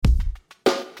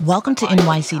Welcome to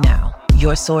NYC Now,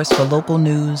 your source for local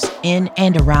news in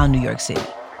and around New York City.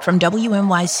 From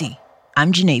WNYC,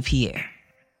 I'm Janae Pierre.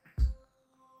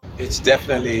 It's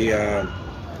definitely a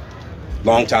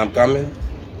long time coming.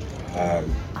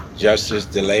 Justice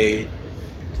delayed,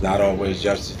 not always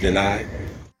justice denied.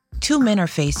 Two men are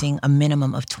facing a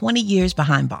minimum of 20 years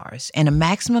behind bars and a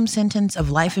maximum sentence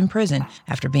of life in prison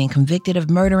after being convicted of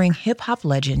murdering hip-hop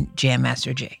legend Jam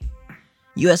Master Jay.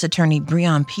 U.S. Attorney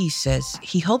Breon Peace says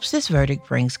he hopes this verdict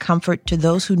brings comfort to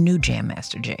those who knew Jam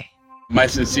Master Jay. My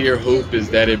sincere hope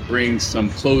is that it brings some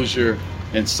closure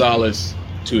and solace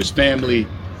to his family,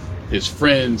 his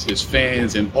friends, his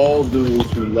fans, and all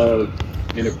those who loved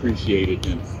and appreciated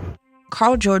him.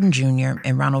 Carl Jordan Jr.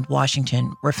 and Ronald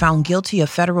Washington were found guilty of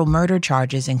federal murder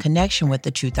charges in connection with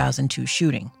the 2002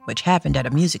 shooting, which happened at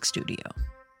a music studio.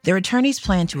 Their attorneys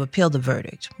plan to appeal the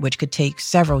verdict, which could take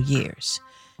several years.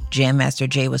 Jam Master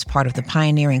Jay was part of the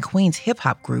pioneering Queens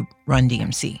hip-hop group Run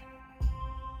DMC.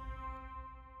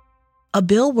 A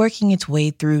bill working its way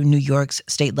through New York's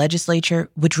state legislature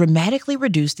would dramatically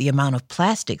reduce the amount of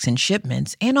plastics in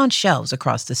shipments and on shelves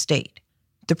across the state.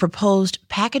 The proposed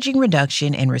Packaging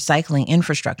Reduction and Recycling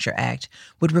Infrastructure Act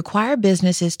would require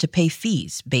businesses to pay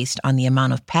fees based on the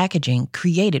amount of packaging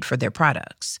created for their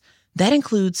products. That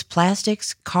includes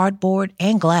plastics, cardboard,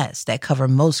 and glass that cover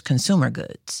most consumer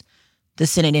goods. The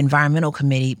Senate Environmental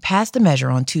Committee passed the measure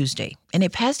on Tuesday, and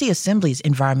it passed the Assembly's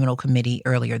Environmental Committee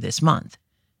earlier this month.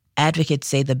 Advocates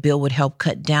say the bill would help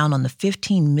cut down on the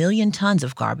 15 million tons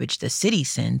of garbage the city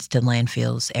sends to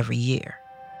landfills every year.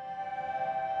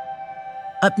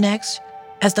 Up next,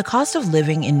 as the cost of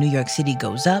living in New York City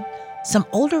goes up, some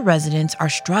older residents are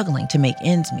struggling to make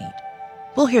ends meet.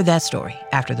 We'll hear that story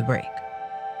after the break.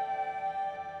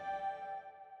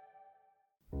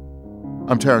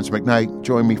 I'm Terrence McKnight.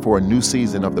 Join me for a new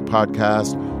season of the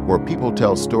podcast where people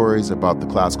tell stories about the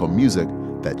classical music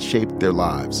that shaped their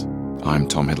lives. I'm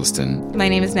Tom Hiddleston. My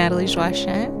name is Natalie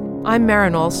Joachim. I'm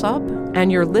Maren Alsop,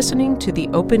 and you're listening to the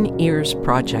Open Ears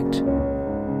Project.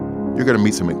 You're going to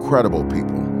meet some incredible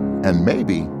people, and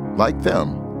maybe, like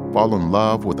them, fall in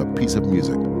love with a piece of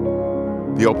music.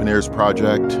 The Open Ears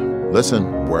Project.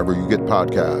 Listen wherever you get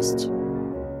podcasts.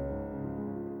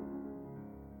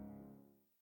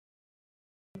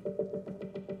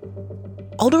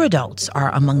 Older adults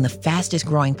are among the fastest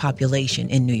growing population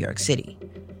in New York City.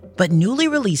 But newly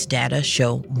released data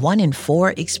show 1 in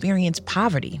 4 experience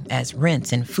poverty as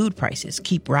rents and food prices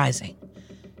keep rising.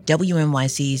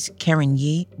 WNYC's Karen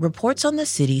Yee reports on the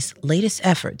city's latest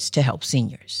efforts to help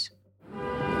seniors.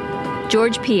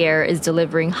 George Pierre is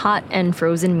delivering hot and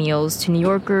frozen meals to New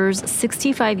Yorkers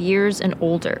 65 years and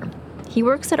older. He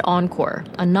works at Encore,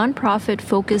 a nonprofit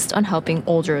focused on helping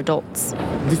older adults.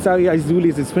 This area is really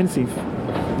expensive.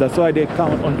 That's why they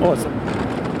count on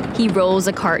us. He rolls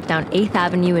a cart down 8th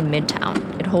Avenue in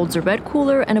Midtown. It holds a red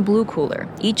cooler and a blue cooler,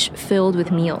 each filled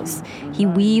with meals. He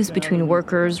weaves between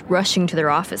workers rushing to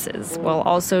their offices, while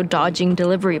also dodging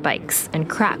delivery bikes and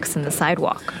cracks in the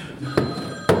sidewalk.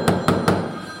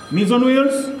 Meals on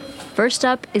wheels? First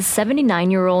up is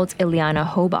 79-year-old Ileana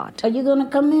Hobart. Are you going to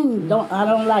come in? I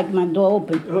don't like my door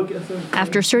open. Okay, sir.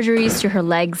 After surgeries to her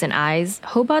legs and eyes,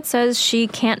 Hobart says she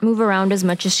can't move around as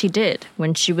much as she did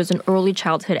when she was an early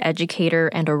childhood educator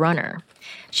and a runner.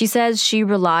 She says she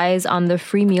relies on the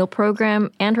free meal program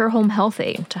and her home health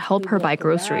aide to help her buy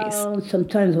groceries.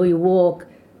 Sometimes we walk.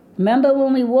 Remember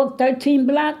when we walked 13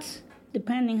 blocks?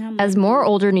 As more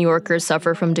older New Yorkers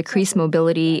suffer from decreased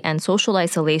mobility and social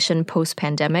isolation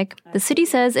post-pandemic, the city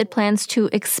says it plans to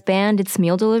expand its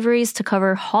meal deliveries to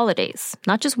cover holidays,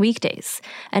 not just weekdays,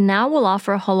 and now will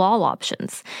offer halal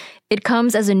options. It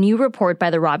comes as a new report by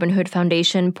the Robin Hood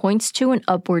Foundation points to an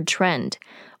upward trend.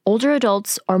 Older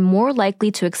adults are more likely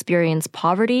to experience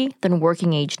poverty than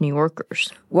working-age New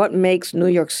Yorkers. What makes New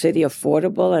York City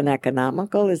affordable and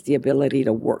economical is the ability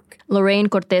to work. Lorraine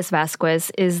Cortez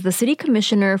Vasquez is the city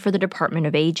commissioner for the Department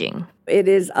of Aging. It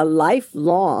is a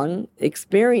lifelong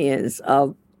experience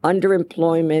of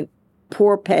underemployment,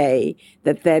 poor pay,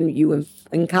 that then you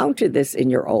encounter this in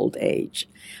your old age,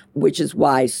 which is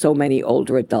why so many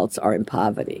older adults are in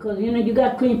poverty. Because, you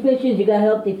got clean fishes, you got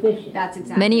healthy fishes. That's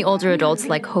exactly. Many older adults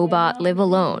like Hobart live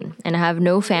alone and have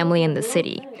no family in the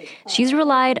city. She's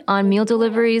relied on meal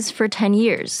deliveries for 10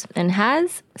 years and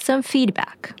has some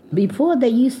feedback. Before, they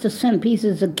used to send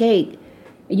pieces of cake.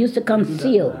 It used to come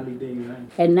sealed.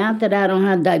 And now that I don't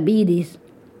have diabetes,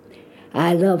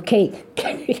 I love cake.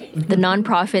 The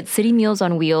nonprofit City Meals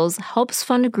on Wheels helps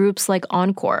fund groups like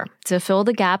Encore to fill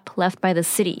the gap left by the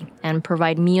city and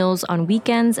provide meals on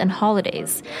weekends and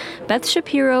holidays. Beth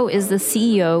Shapiro is the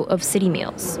CEO of City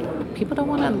Meals. People don't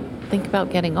want to think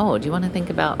about getting old. You want to think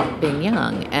about being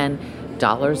young. And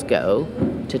dollars go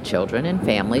to children and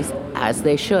families as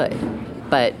they should.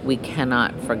 But we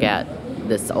cannot forget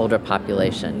this older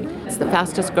population. It's the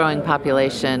fastest growing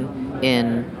population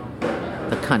in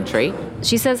the country.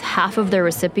 She says half of their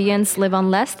recipients live on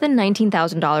less than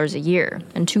 $19,000 a year,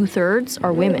 and 2/3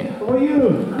 are women. How are you?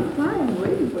 I'm fine.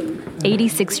 Waiting for you.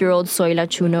 86-year-old Soyla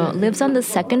Chuno lives on the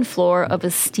second floor of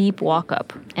a steep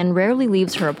walk-up and rarely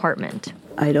leaves her apartment.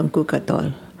 I don't cook at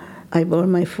all. I burn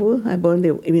my food. I burn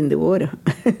even the water.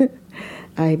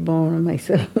 I burn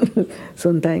myself.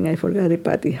 Sometimes I forgot the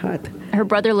party hot. Her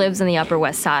brother lives in the Upper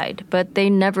West Side, but they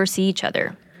never see each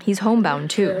other. He's homebound,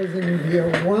 too.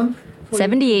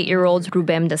 78-year-old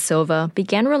Rubem da Silva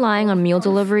began relying on meal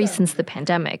delivery since the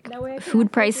pandemic.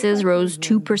 Food prices rose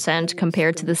 2%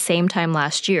 compared to the same time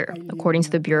last year, according to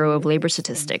the Bureau of Labor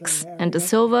Statistics. And da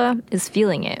Silva is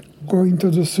feeling it. Going to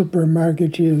the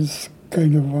supermarket is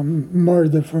kind of a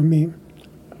murder for me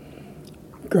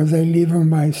because I live on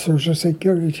my Social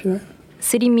Security.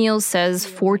 City Meals says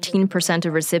 14%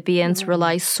 of recipients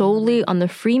rely solely on the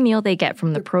free meal they get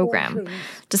from the program.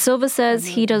 Da Silva says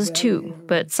he does too,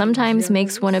 but sometimes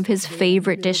makes one of his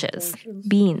favorite dishes,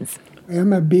 beans. I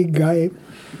am a big guy,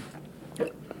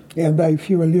 and I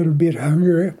feel a little bit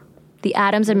hungry. The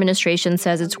Adams administration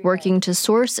says it's working to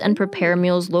source and prepare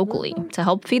meals locally to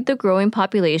help feed the growing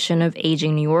population of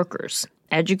aging New Yorkers,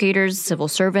 educators, civil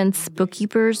servants,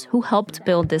 bookkeepers who helped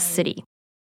build this city.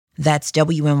 That's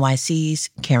WNYC's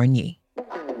Karen Yee.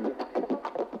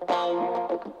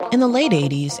 In the late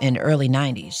 80s and early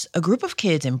 90s, a group of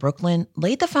kids in Brooklyn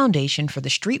laid the foundation for the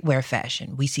streetwear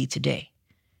fashion we see today.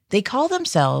 They call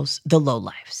themselves the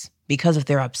Lowlifes because of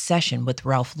their obsession with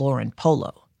Ralph Lauren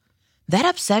polo. That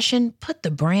obsession put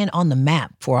the brand on the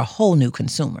map for a whole new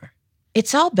consumer.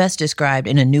 It's all best described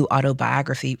in a new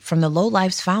autobiography from the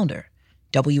Lowlifes founder.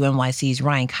 WNYC's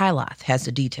Ryan Kailath has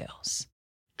the details.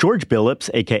 George Billups,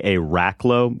 a.k.a.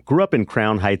 Racklow, grew up in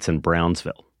Crown Heights and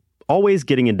Brownsville, always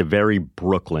getting into very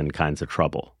Brooklyn kinds of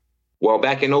trouble. Well,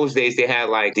 back in those days, they had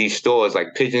like these stores,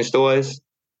 like pigeon stores,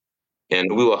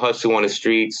 and we would hustle on the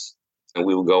streets, and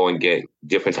we would go and get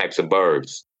different types of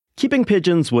birds. Keeping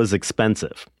pigeons was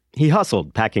expensive. He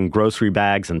hustled, packing grocery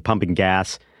bags and pumping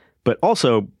gas, but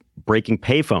also breaking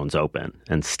payphones open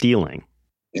and stealing.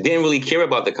 Didn't really care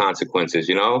about the consequences,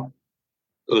 you know?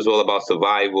 It was all about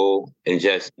survival and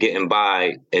just getting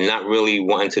by and not really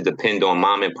wanting to depend on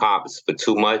mom and pops for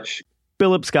too much.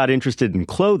 Billups got interested in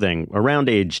clothing around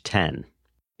age 10.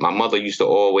 My mother used to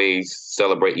always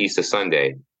celebrate Easter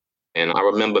Sunday. And I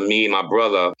remember me and my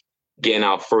brother getting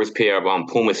our first pair of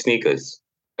Puma sneakers.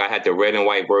 I had the red and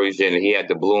white version, and he had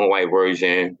the blue and white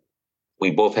version.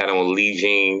 We both had on Lee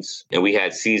jeans, and we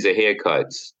had Caesar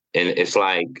haircuts. And it's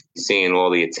like seeing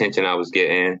all the attention I was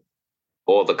getting,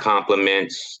 all the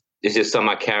compliments. It's just something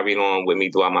I carried on with me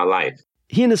throughout my life.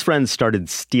 He and his friends started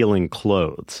stealing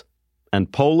clothes,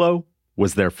 and polo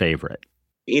was their favorite.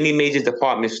 Any major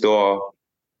department store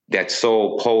that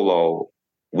sold polo,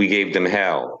 we gave them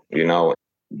hell, you know.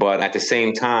 But at the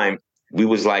same time, we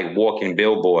was like walking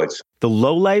billboards. The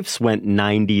Lowlifes went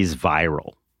 90s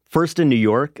viral, first in New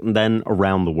York and then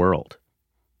around the world.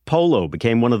 Polo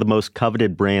became one of the most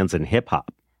coveted brands in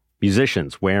hip-hop,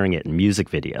 musicians wearing it in music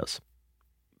videos.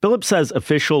 Billups says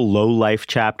official Lowlife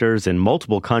chapters in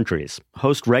multiple countries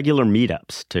host regular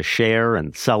meetups to share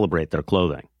and celebrate their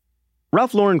clothing.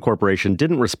 Ralph Lauren Corporation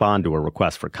didn't respond to a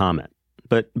request for comment,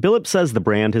 but Billups says the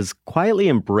brand has quietly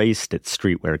embraced its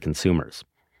streetwear consumers,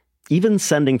 even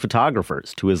sending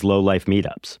photographers to his Lowlife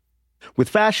meetups. With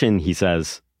fashion, he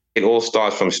says, it all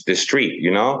starts from the street, you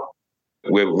know?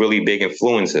 We're really big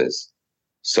influencers.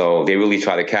 So they really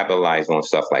try to capitalize on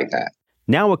stuff like that.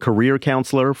 Now a career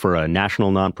counselor for a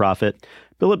national nonprofit,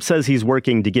 Billups says he's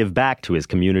working to give back to his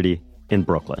community in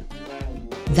Brooklyn.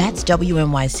 That's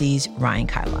WNYC's Ryan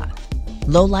Kailath.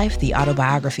 Lowlife, the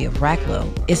autobiography of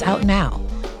Racklow, is out now.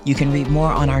 You can read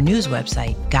more on our news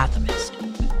website, Gothamist.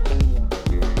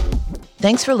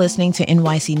 Thanks for listening to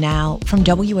NYC Now from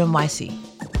WNYC.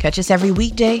 Catch us every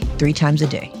weekday, 3 times a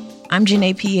day. I'm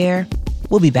Janae Pierre.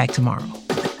 We'll be back tomorrow.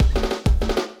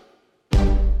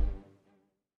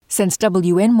 Since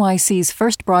WNYC's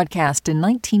first broadcast in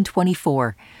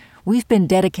 1924, we've been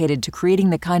dedicated to creating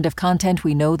the kind of content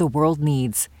we know the world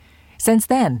needs. Since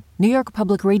then, New York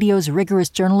Public Radio's rigorous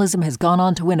journalism has gone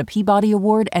on to win a Peabody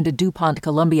Award and a DuPont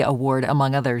Columbia Award,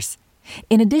 among others.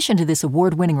 In addition to this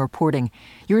award-winning reporting,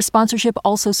 your sponsorship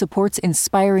also supports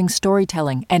inspiring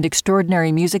storytelling and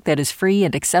extraordinary music that is free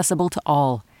and accessible to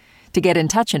all. To get in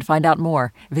touch and find out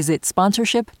more, visit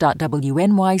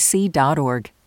sponsorship.wnyc.org.